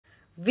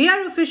We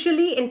are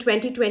officially in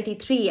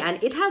 2023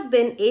 and it has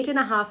been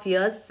 8.5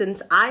 years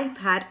since I've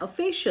had a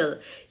facial.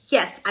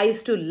 Yes, I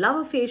used to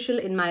love a facial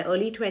in my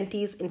early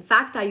 20s. In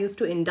fact, I used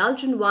to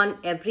indulge in one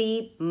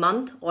every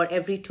month or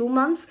every 2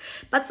 months,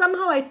 but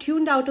somehow I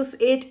tuned out of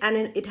it and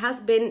it has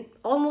been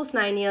almost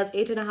 9 years,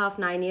 8.5,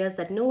 9 years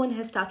that no one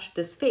has touched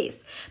this face.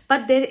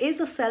 But there is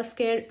a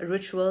self-care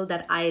ritual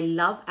that I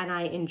love and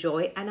I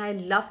enjoy, and I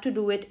love to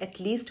do it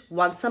at least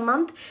once a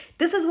month.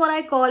 This is what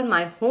I call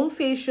my home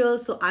facial,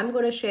 so I'm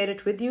going to share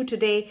it with you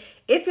today.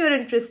 If you're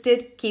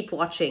interested, keep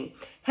watching.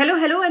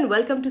 Hello and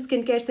welcome to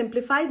Skincare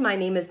Simplified. My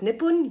name is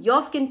Nipun,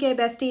 your skincare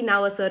bestie,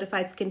 now a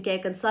certified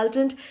skincare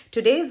consultant.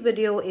 Today's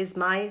video is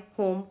my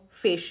home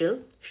facial.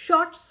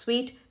 Short,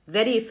 sweet,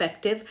 very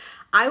effective.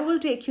 I will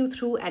take you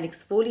through an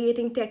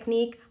exfoliating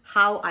technique,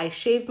 how I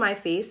shave my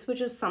face,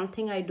 which is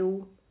something I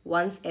do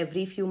once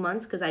every few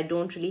months because I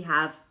don't really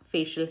have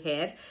facial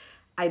hair.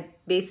 I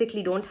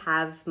basically don't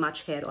have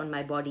much hair on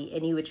my body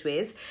any which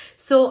ways.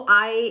 So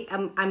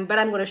I'm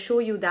going to show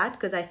you that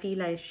because I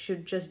feel I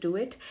should just do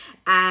it.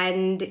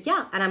 And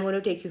yeah, and I'm going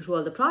to take you through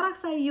all the products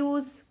I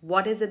use.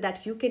 What is it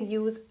that you can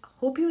use?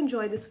 Hope you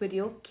enjoy this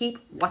video. Keep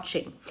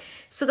watching.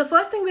 So the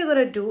first thing we're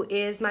going to do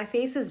is, my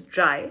face is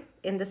dry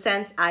in the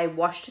sense I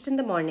washed it in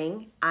the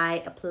morning.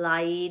 I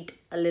applied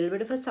a little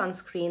bit of a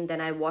sunscreen, then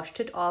I washed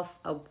it off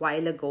a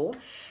while ago.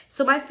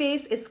 So my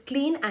face is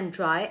clean and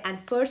dry,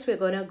 and first we're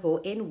going to go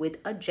in with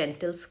a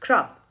gentle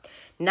scrub.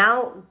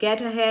 Now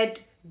get ahead,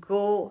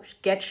 go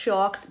get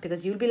shocked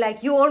because you'll be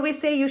like, you always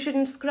say you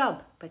shouldn't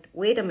scrub. But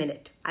wait a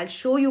minute, I'll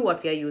show you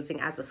what we are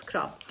using as a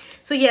scrub.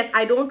 So yes,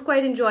 I don't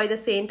quite enjoy the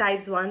St.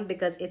 Ives one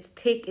because it's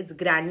thick, it's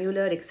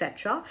granular,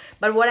 etc.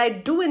 But what I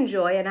do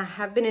enjoy, and I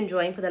have been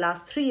enjoying for the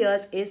last 3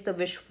 years, is the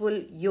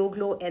Wishful Yo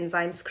Glow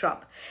Enzyme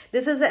Scrub.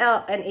 This is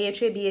an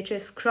AHA/BHA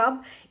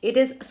scrub. It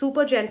is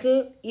super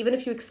gentle. Even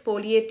if you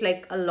exfoliate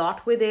like a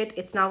lot with it,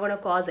 it's not going to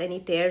cause any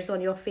tears on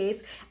your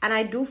face. And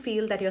I do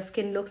feel that your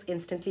skin looks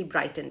instantly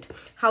brightened.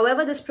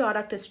 However, this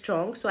product is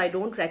strong, so I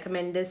don't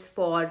recommend this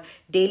for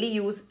daily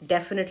use.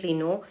 Definitely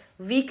no.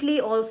 Weekly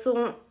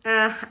also,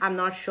 I'm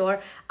not sure.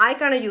 I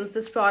kind of use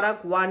this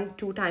product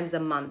 1-2 times a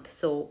month.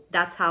 So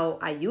that's how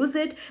I use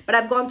it. But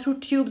I've gone through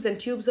tubes and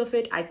tubes of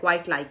it. I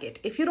quite like it.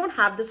 If you don't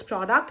have this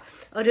product,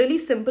 a really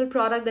simple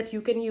product that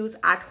you can use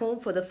at home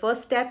for the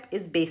first step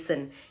is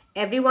besan.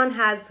 Everyone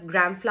has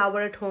gram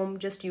flour at home.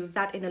 Just use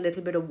that in a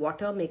little bit of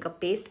water, make a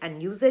paste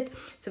and use it.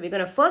 So we're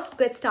going to first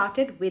get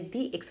started with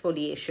the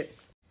exfoliation.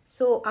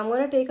 So I'm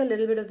going to take a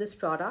little bit of this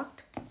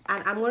product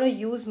and I'm going to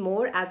use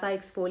more as I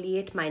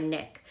exfoliate my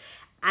neck.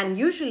 And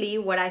usually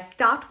what I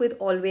start with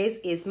always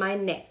is my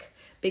neck,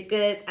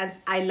 because as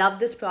I love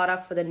this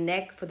product for the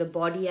neck, for the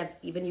body. I've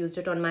even used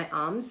it on my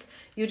arms.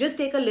 You just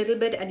take a little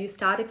bit and you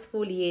start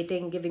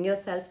exfoliating, giving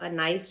yourself a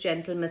nice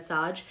gentle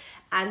massage.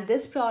 And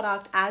this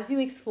product, as you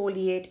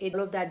exfoliate,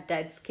 all of that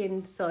dead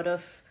skin sort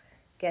of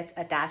gets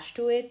attached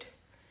to it.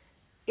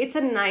 It's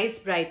a nice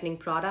brightening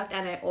product,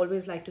 and I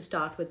always like to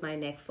start with my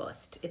neck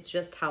first. It's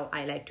just how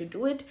I like to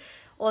do it.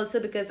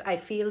 Also because I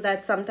feel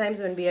that sometimes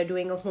when we are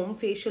doing a home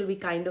facial, we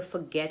kind of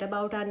forget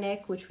about our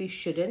neck, which we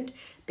shouldn't,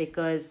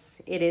 because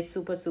it is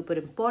super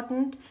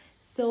important.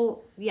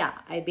 So yeah,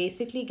 I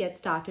basically get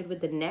started with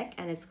the neck,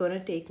 and it's going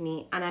to take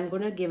me, and I'm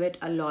going to give it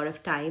a lot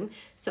of time.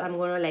 So I'm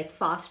going to like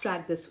fast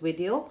track this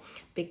video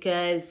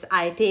because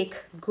I take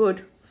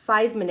good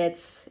 5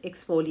 minutes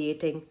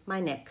exfoliating my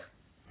neck.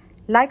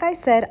 Like I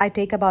said, I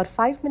take about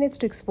 5 minutes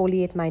to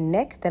exfoliate my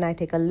neck. Then I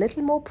take a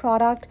little more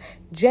product,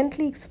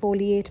 gently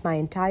exfoliate my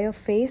entire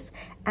face.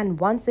 And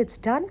once it's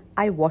done,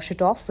 I wash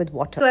it off with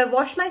water. So I've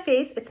washed my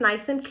face. It's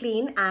nice and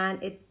clean,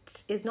 and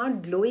it is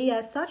not glowy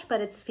as such, but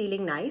it's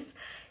feeling nice.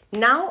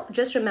 Now,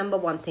 just remember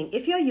one thing.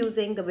 If you're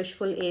using the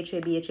Wishful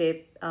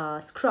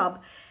AHA/BHA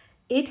scrub,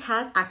 it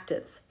has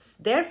actives.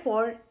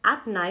 Therefore,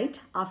 at night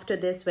after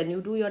this, when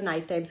you do your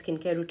nighttime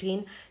skincare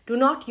routine, do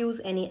not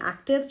use any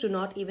actives. Do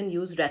not even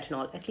use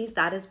retinol. At least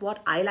that is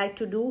what I like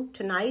to do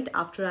tonight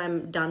after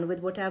I'm done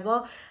with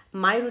whatever.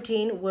 My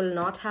routine will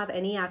not have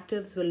any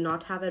actives, will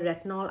not have a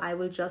retinol. I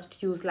will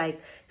just use like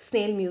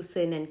snail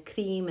mucin and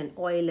cream and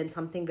oil and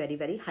something very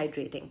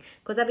hydrating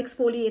because I've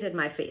exfoliated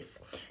my face.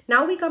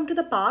 Now we come to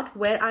the part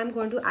where I'm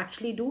going to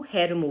actually do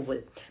hair removal.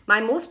 My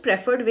most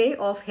preferred way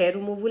of hair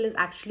removal is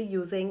actually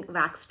using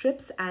wax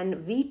strips, and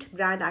Veet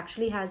brand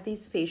actually has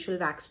these facial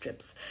wax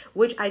strips,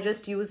 which I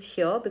just use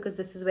here because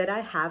this is where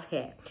I have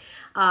hair.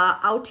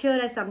 Out here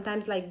I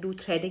sometimes like do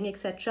threading,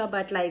 etc.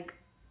 But like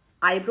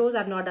eyebrows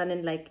I've not done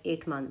in like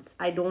 8 months.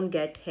 I don't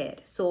get hair.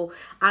 So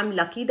I'm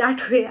lucky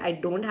that way. I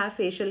don't have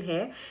facial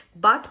hair.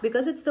 But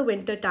because it's the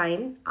winter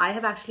time, I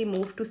have actually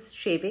moved to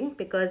shaving,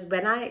 because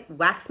when I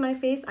wax my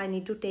face, I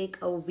need to take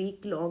a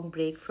week-long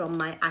break from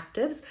my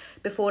actives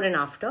before and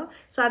after.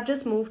 So I've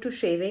just moved to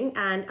shaving,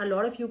 and a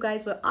lot of you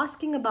guys were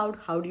asking about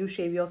how do you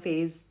shave your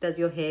face? Does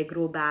your hair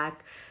grow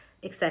back?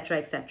 Etc,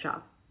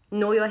 etc.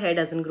 No, your hair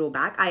doesn't grow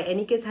back. I, in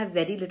any case, have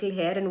very little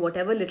hair, and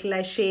whatever little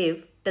I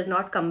shave does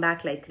not come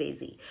back like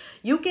crazy.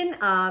 You can,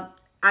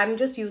 I'm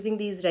just using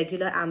these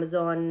regular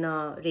Amazon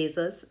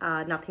razors,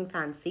 nothing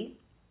fancy.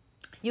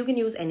 You can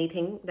use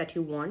anything that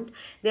you want.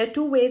 There are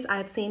two ways I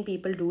have seen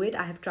people do it.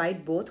 I have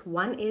tried both.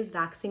 One is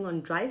waxing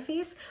on dry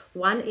face.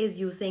 One is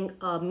using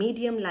a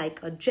medium like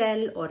a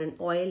gel or an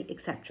oil,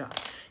 etc.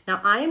 Now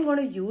I am going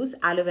to use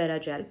aloe vera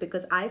gel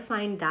because I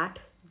find that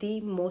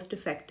the most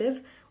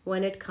effective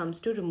when it comes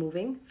to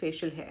removing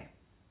facial hair.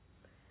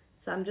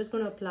 So I'm just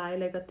going to apply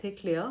like a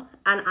thick layer,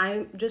 and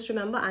I just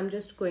remember I'm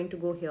just going to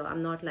go here.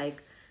 I'm not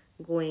like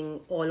going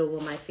all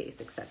over my face,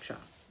 etc.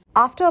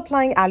 After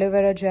applying aloe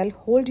vera gel,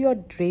 hold your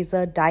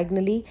razor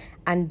diagonally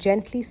and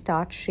gently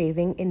start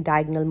shaving in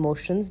diagonal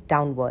motions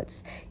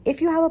downwards.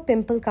 If you have a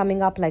pimple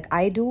coming up like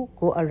I do,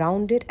 go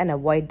around it and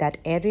avoid that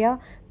area.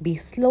 Be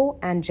slow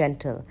and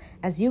gentle.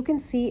 As you can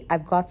see,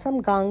 I've got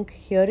some gunk.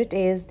 Here it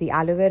is, the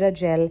aloe vera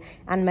gel,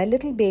 and my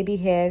little baby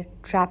hair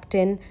trapped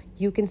in.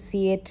 You can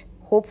see it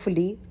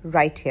hopefully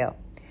right here.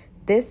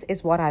 This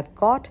is what I've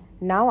got.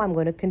 Now I'm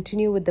going to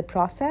continue with the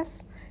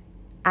process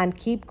and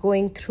keep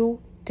going through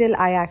till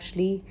I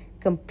actually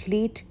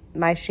complete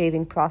my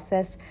shaving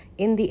process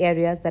in the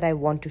areas that I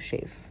want to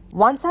shave.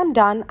 Once I'm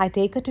done, I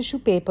take a tissue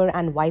paper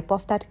and wipe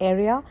off that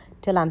area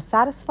till I'm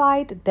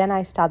satisfied. Then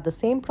I start the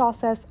same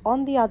process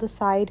on the other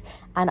side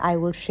and I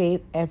will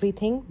shave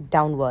everything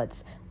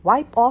downwards.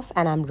 Wipe off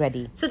and I'm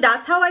ready. So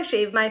that's how I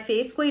shave my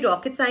face. Koi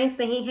rocket science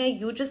nahi hai.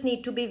 You just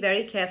need to be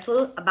very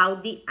careful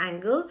about the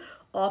angle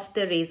of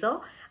the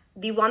razor.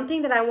 The one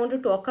thing that I want to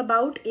talk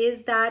about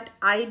is that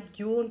I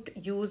don't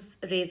use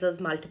razors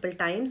multiple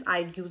times.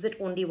 I use it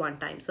only one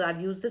time. So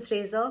I've used this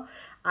razor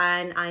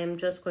and I am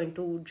just going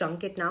to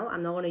junk it now.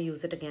 I'm not going to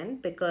use it again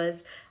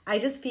because I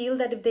just feel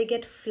that if they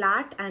get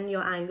flat and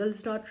your angle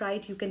is not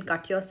right, you can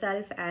cut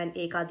yourself, and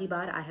ek aadhi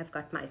baar I have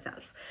cut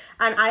myself.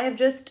 And I have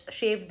just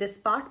shaved this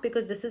part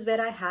because this is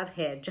where I have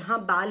hair.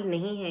 Jahan baal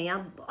nahi hai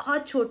ya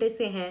bahut chote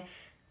se hain,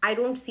 I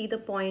don't see the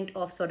point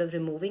of sort of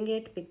removing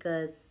it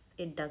because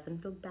it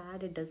doesn't look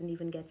bad. It doesn't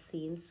even get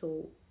seen.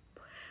 So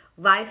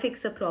why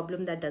fix a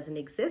problem that doesn't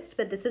exist?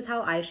 But this is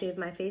how I shave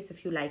my face.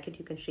 If you like it,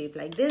 you can shave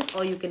like this,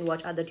 or you can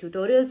watch other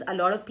tutorials. A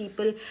lot of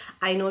people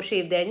I know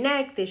shave their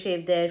neck, they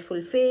shave their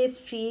full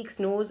face, cheeks,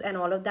 nose, and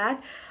all of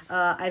that.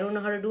 I don't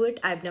know how to do it.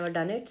 I've never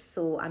done it,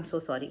 so I'm so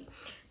sorry.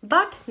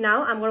 But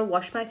now I'm going to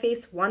wash my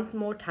face one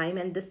more time,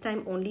 and this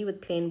time only with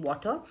plain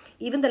water.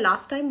 Even the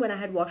last time when I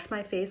had washed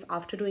my face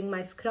after doing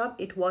my scrub,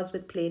 it was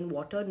with plain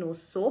water, no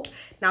soap.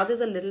 Now there's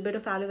a little bit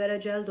of aloe vera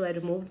gel, though I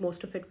removed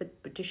most of it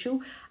with tissue.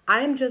 I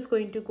am just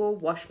going to go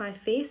wash my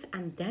face,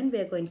 and then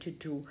we're going to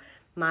do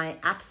my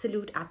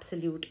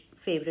absolute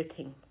favorite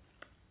thing.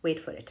 Wait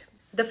for it.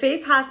 The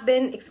face has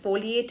been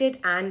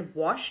exfoliated and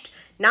washed.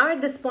 Now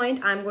at this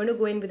point, I'm going to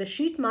go in with a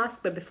sheet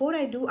mask. But before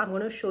I do, I'm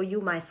going to show you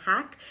my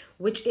hack,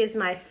 which is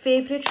my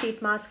favorite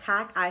sheet mask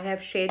hack. I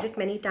have shared it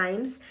many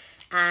times.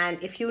 And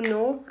if you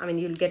know, I mean,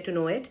 you'll get to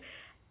know it.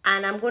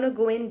 And I'm going to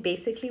go in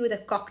basically with a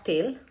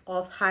cocktail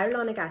of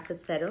hyaluronic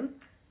acid serum.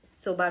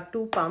 So about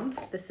 2 pumps.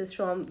 This is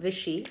from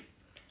Vichy.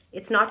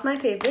 It's not my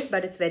favorite,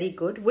 but it's very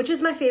good. Which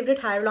is my favorite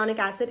hyaluronic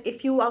acid?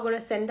 If you are going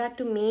to send that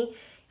to me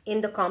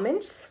in the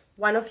comments,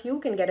 one of you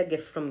can get a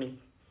gift from me.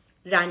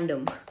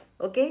 Random.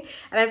 Okay?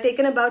 And I've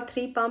taken about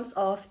 3 pumps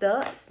of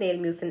the snail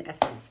mucin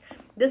essence.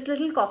 This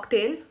little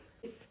cocktail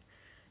is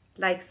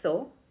like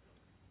so.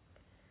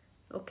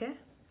 Okay?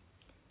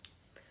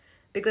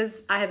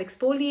 Because I have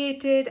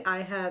exfoliated,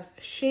 I have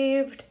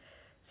shaved.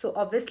 So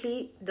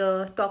obviously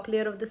the top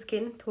layer of the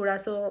skin,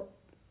 thoda so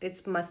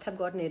it must have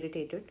gotten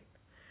irritated.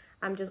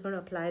 I'm just going to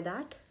apply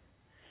that.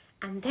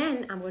 And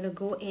then I'm going to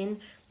go in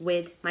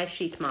with my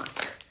sheet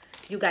mask.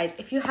 You guys,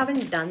 if you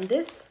haven't done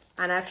this,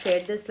 and I've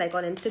shared this like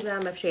on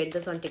Instagram, I've shared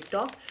this on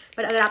TikTok,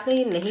 but अगर आपने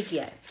ये नहीं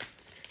किया है,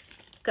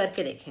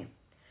 करके देखें.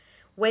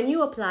 When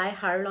you apply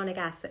hyaluronic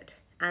acid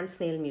and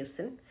snail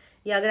mucin,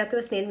 या अगर आपके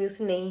पास snail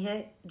mucin नहीं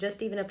है,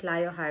 just even apply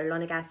your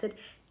hyaluronic acid,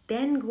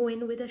 then go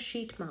in with a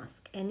sheet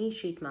mask. Any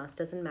sheet mask,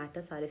 doesn't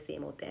matter, सारे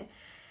same होते हैं.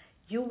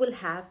 You will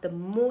have the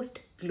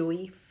most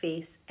glowy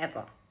face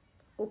ever.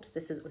 Oops,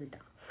 this is ulta.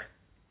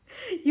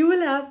 You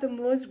will have the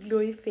most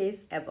glowy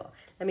face ever.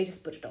 Let me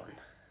just put it on.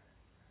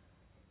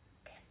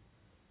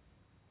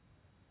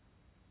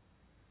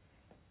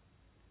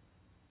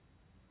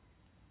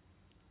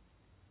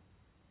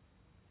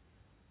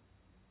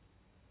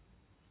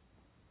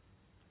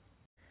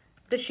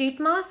 The sheet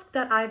mask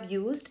that I've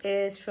used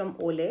is from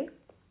Olay.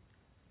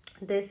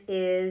 This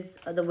is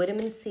the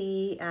vitamin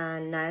C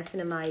and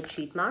niacinamide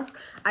sheet mask.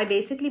 I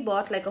basically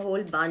bought like a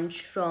whole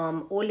bunch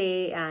from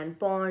Olay and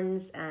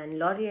Pond's and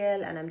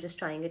L'Oreal, and I'm just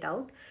trying it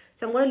out.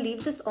 So I'm going to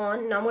leave this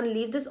on. Now I'm going to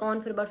leave this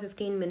on for about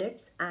 15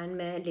 minutes and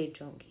मैं late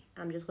जाऊंगी.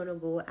 I'm just going to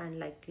go and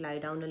like lie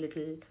down a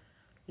little,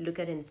 look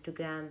at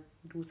Instagram,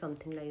 do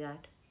something like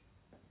that.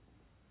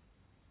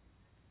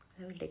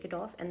 I will take it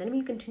off and then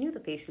we'll continue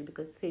the facial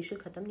because facial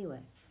khatam nahi hua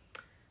hai.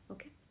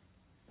 Okay.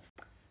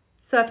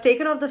 So I've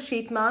taken off the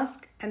sheet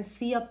mask and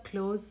see up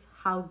close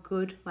how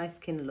good my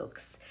skin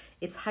looks.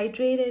 It's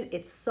hydrated,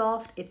 it's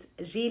soft, it's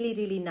really,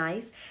 really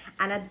nice.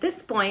 And at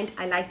this point,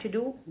 I like to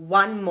do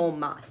one more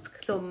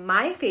mask. So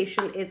my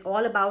facial is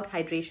all about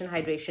hydration,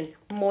 hydration,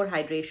 more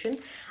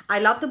hydration. I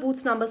love the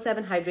Boots number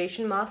 7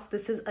 hydration mask.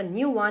 This is a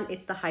new one.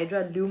 It's the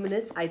Hydra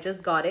Luminous. I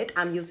just got it.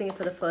 I'm using it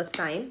for the first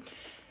time.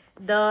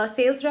 The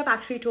sales rep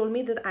actually told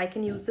me that I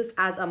can use this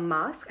as a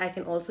mask. I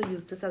can also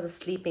use this as a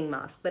sleeping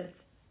mask, but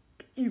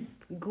it's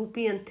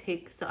goopy and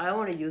thick, so I don't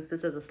want to use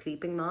this as a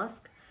sleeping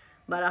mask.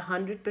 But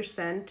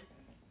 100%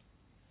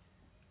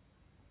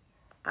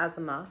 as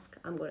a mask,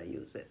 I'm going to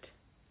use it.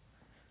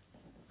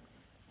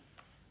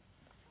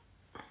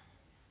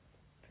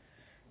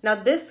 Now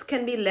this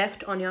can be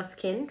left on your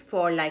skin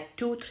for like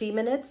 2-3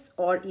 minutes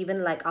or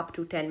even like up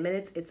to 10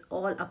 minutes. It's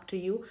all up to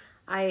you.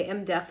 I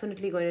am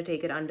definitely going to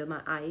take it under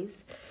my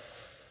eyes,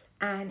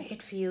 and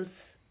it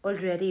feels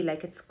already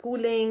like it's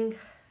cooling.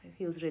 It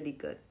feels really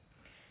good.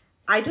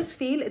 I just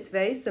feel it's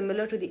very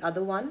similar to the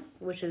other one,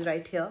 which is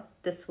right here,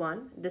 this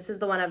one. This is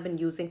the one I've been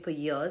using for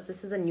years.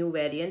 This is a new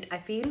variant. I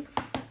feel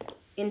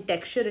in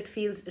texture it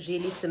feels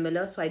really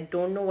similar, so I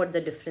don't know what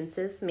the difference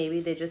is. Maybe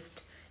they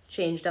just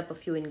changed up a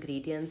few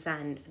ingredients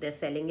and they're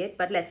selling it,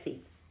 but let's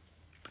see.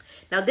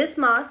 Now this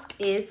mask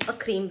is a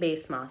cream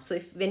based mask, so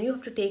when you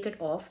have to take it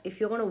off, if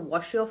you're going to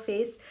wash your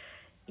face,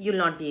 you'll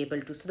not be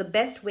able to. So the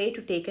best way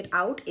to take it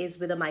out is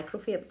with a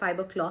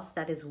microfiber cloth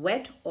that is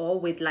wet, or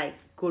with like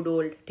good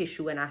old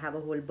tissue, and I have a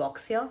whole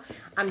box here.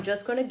 I'm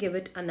just going to give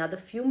it another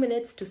few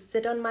minutes to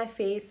sit on my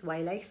face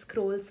while I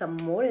scroll some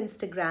more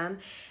Instagram,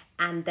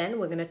 and then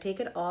we're going to take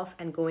it off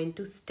and go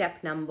into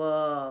step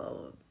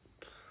number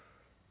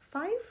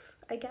 5,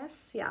 I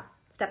guess. Yeah,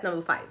 step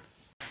number 5.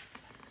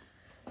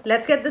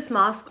 Let's get this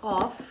mask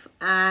off,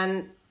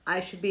 and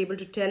I should be able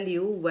to tell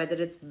you whether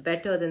it's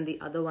better than the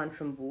other one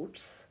from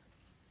Boots.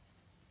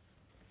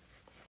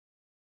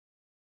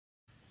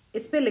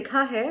 इस पे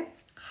लिखा है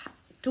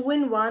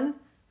 2-in-1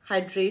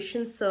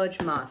 hydration surge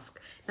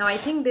mask. Now I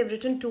think they've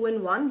written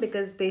 2-in-1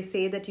 because they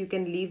say that you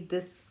can leave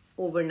this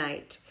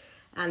overnight,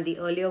 and the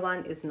earlier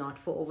one is not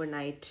for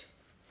overnight.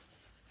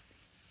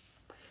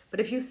 But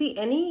if you see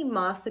any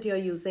mask that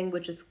you're using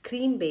which is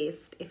cream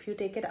based, if you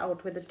take it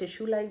out with a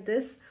tissue like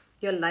this,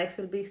 your life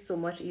will be so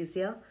much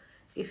easier.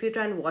 If you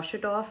try and wash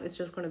it off, it's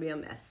just going to be a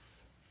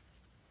mess.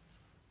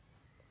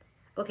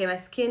 Okay, my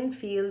skin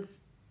feels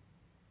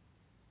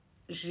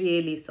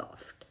really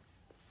soft,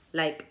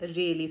 like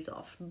really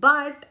soft,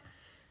 but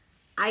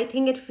I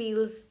think it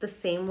feels the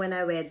same when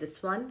I wear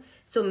this one.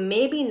 So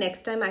maybe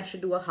next time I should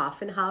do a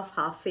half and half,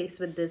 half face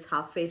with this,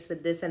 half face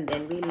with this, and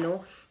then we'll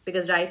know,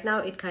 because right now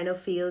it kind of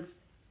feels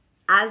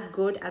as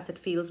good as it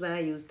feels when I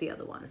use the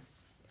other one.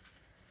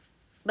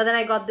 But then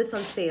I got this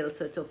on sale,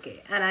 so it's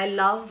okay. And I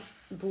love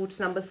Boots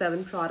number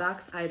 7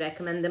 products. I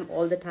recommend them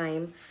all the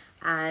time,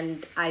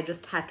 and I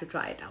just had to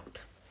try it out.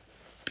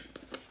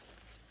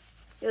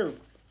 Ew.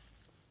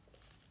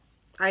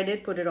 I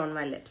did put it on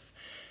my lips.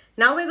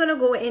 Now we're going to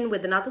go in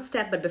with another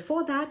step, but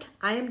before that,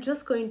 I am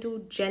just going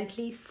to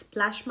gently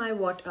splash my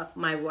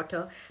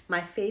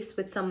face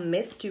with some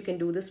mist. You can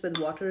do this with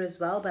water as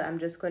well, but I'm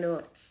just going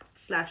to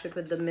splash it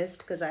with the mist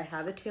because I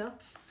have it here.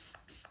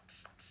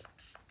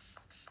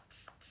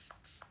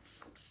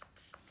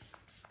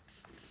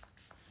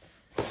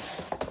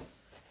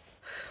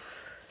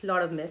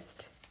 Lot of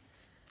mist,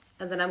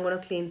 and then I'm going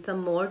to clean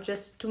some more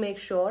just to make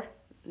sure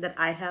that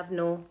I have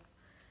no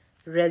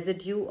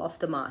residue of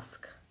the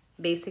mask.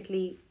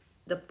 Basically,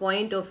 the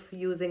point of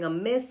using a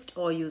mist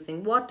or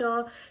using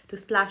water to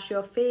splash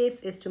your face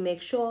is to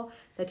make sure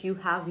that you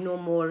have no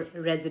more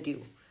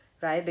residue,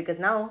 right? Because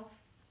now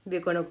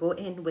we're going to go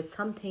in with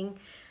something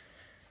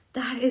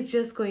that is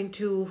just going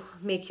to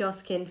make your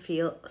skin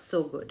feel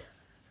so good.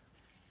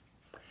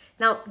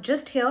 Now,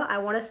 just here, I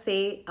want to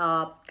say,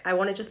 I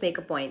want to just make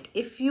a point.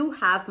 If you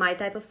have my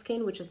type of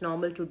skin, which is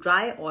normal to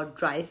dry or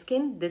dry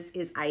skin, this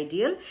is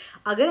ideal.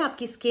 अगर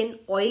आपकी skin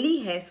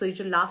oily है, so ये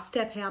जो last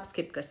step है, आप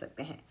skip कर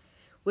सकते हैं.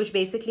 Which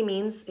basically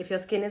means if your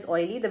skin is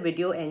oily, the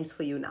video ends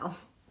for you now.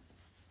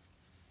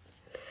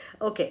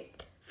 Okay,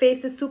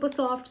 face is super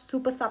soft,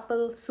 super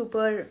supple,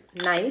 super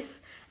nice.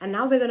 And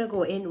now we're going to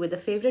go in with the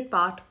favorite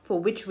part for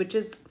which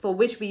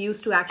we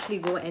used to actually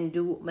go and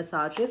do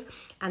massages,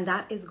 and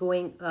that is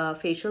going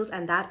facials,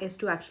 and that is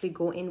to actually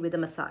go in with a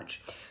massage.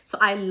 So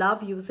I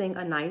love using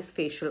a nice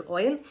facial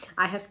oil.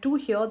 I have 2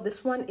 here.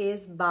 This one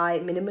is by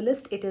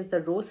Minimalist. It is the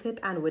Rosehip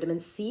and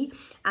Vitamin C,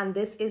 and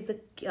this is the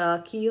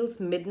Kiehl's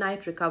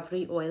Midnight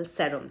Recovery Oil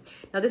Serum.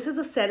 Now this is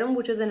a serum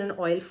which is in an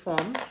oil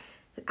form,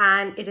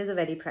 and it is a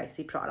very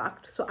pricey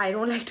product, so I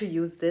don't like to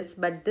use this,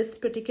 but this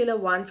particular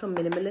one from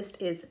Minimalist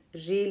is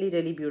really,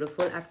 really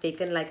beautiful. I've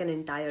taken like an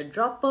entire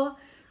dropper,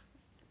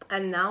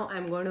 and now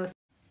I'm going to,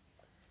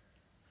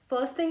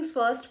 first things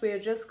first, we're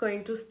just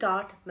going to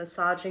start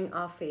massaging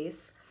our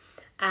face,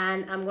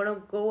 and I'm going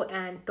to go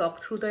and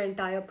talk through the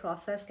entire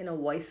process in a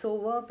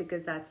voiceover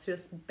because that's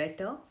just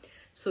better,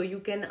 so you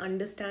can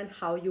understand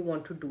how you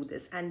want to do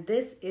this. And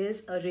this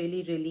is a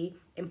really, really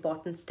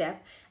important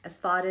step as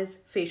far as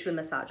facial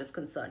massage is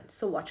concerned,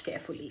 so watch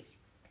carefully.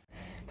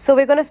 So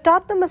we're going to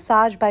start the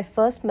massage by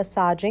first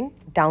massaging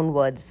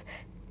downwards.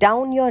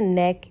 Down your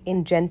neck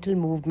in gentle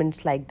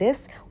movements like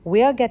this.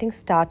 We are getting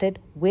started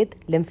with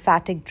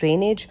lymphatic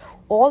drainage.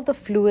 All the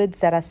fluids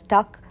that are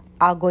stuck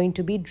are going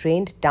to be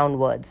drained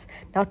downwards.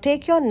 Now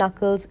take your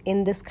knuckles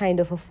in this kind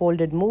of a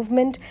folded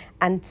movement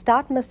and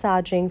start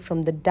massaging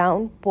from the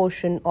down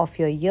portion of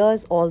your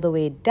ears all the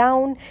way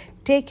down.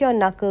 Take your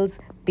knuckles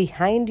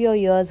behind your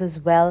ears as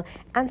well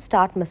and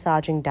start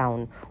massaging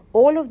down.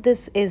 All of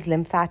this is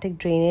lymphatic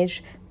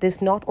drainage. This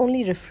not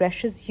only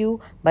refreshes you,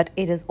 but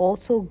it is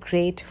also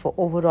great for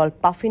overall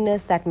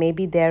puffiness that may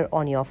be there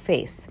on your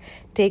face.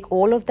 Take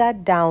all of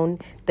that down.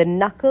 The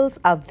knuckles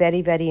are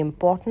very, very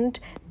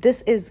important.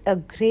 This is a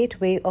great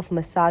way of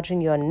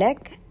massaging your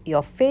neck,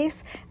 your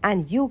face,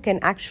 and you can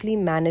actually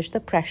manage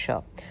the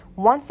pressure.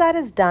 Once that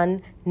is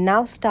done,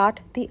 now start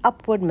the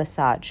upward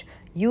massage.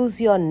 Use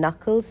your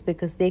knuckles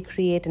because they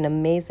create an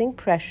amazing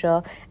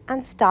pressure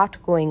and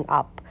start going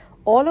up.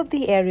 All of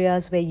the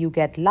areas where you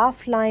get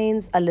laugh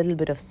lines, a little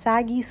bit of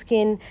saggy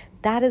skin,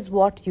 that is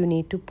what you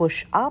need to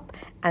push up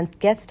and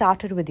get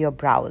started with your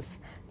brows.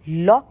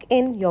 Lock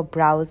in your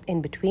brows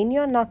in between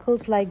your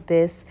knuckles like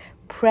this.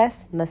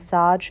 Press,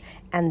 massage,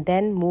 and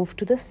then move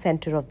to the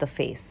center of the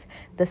face.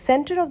 The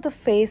center of the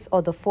face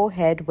or the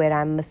forehead where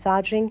I'm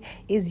massaging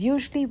is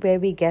usually where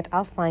we get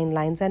our fine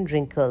lines and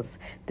wrinkles.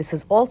 This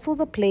is also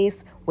the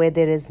place where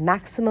there is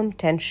maximum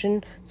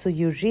tension, so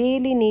you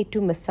really need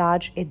to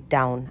massage it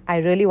down. I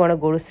really want to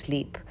go to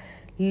sleep.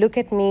 Look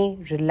at me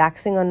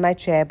relaxing on my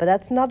chair, but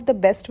that's not the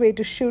best way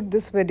to shoot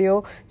this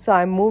video, so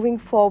I'm moving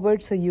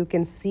forward so you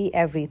can see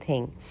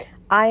everything.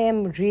 I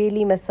am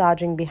really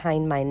massaging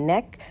behind my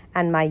neck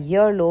and my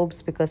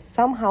earlobes because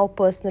somehow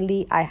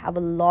personally I have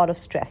a lot of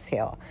stress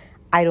here.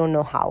 I don't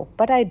know how,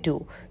 but I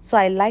do. So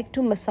I like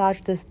to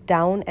massage this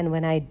down, and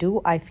when I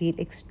do, I feel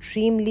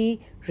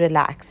extremely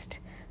relaxed.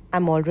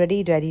 I'm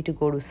already ready to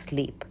go to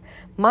sleep.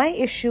 My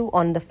issue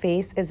on the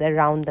face is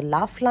around the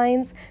laugh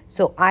lines,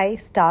 so I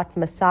start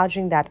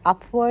massaging that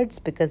upwards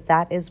because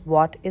that is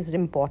what is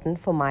important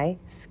for my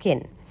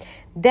skin.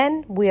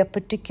 Then we are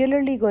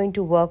particularly going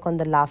to work on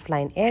the laugh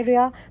line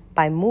area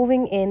by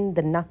moving in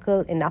the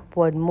knuckle in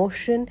upward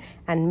motion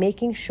and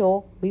making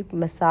sure we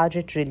massage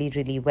it really,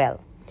 really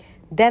well.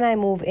 Then I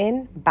move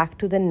in back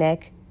to the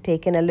neck,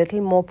 take in a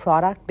little more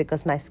product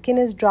because my skin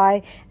is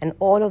dry and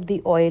all of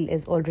the oil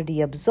is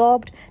already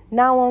absorbed.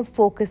 Now I'm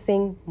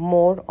focusing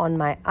more on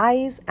my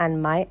eyes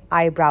and my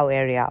eyebrow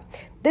area.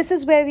 This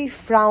is where we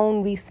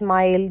frown, we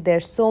smile,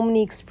 there's so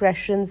many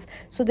expressions,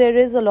 so there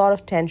is a lot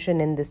of tension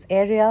in this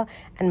area,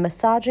 and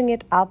massaging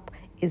it up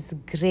is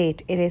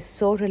great. It is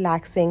so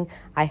relaxing.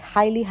 I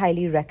highly,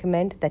 highly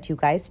recommend that you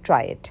guys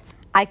try it.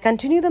 I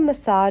continue the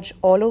massage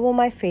all over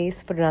my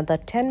face for another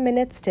 10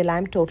 minutes till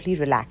I'm totally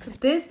relaxed. So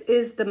this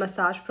is the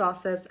massage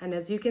process, and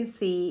as you can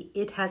see,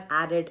 it has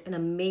added an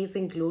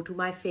amazing glow to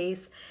my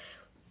face.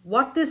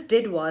 What this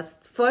did was,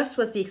 first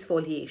was the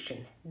exfoliation.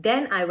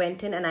 Then I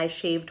went in and I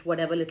shaved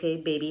whatever little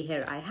baby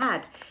hair I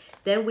had.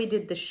 Then we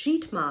did the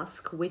sheet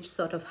mask, which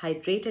sort of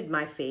hydrated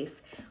my face.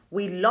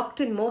 We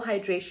locked in more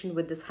hydration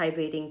with this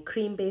hydrating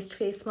cream-based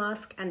face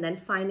mask. And then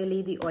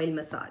finally, the oil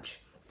massage.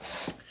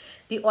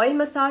 The oil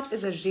massage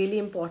is a really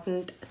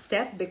important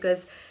step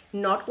because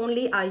not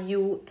only are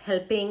you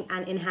helping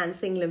and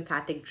enhancing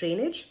lymphatic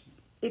drainage,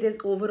 it is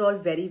overall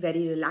very,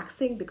 very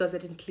relaxing because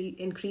it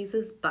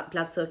increases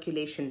blood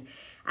circulation.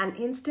 And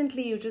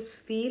instantly you just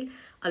feel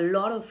a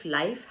lot of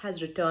life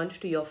has returned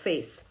to your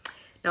face.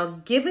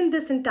 Now, given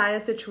this entire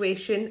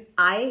situation,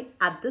 I,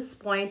 at this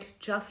point,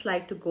 just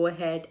like to go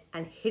ahead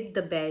and hit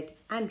the bed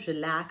and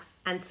relax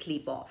and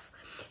sleep off.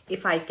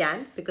 If I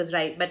can,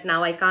 but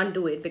now I can't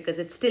do it because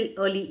it's still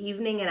early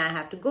evening and I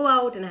have to go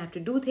out and I have to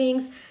do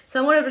things. So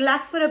I'm going to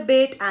relax for a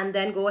bit and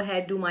then go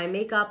ahead, do my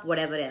makeup,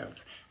 whatever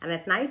else. And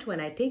at night, when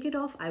I take it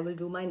off, I will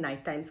do my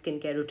nighttime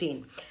skincare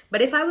routine.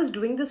 But if I was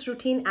doing this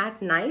routine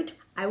at night,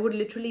 I would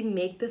literally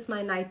make this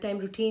my nighttime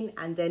routine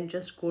and then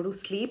just go to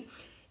sleep.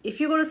 If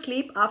you go to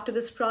sleep after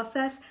this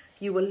process,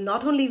 you will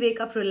not only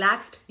wake up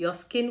relaxed, your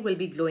skin will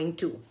be glowing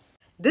too.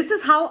 This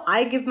is how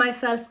I give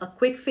myself a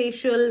quick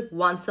facial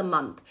once a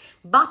month.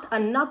 But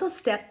another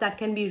step that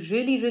can be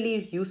really,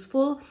 really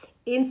useful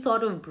in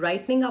sort of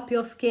brightening up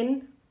your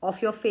skin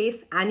of your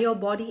face and your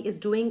body is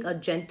doing a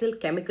gentle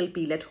chemical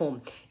peel at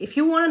home. If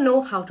you want to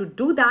know how to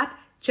do that,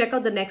 check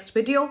out the next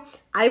video.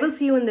 I will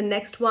see you in the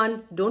next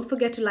one. Don't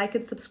forget to like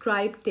and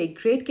subscribe. Take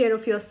great care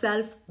of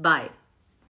yourself. Bye.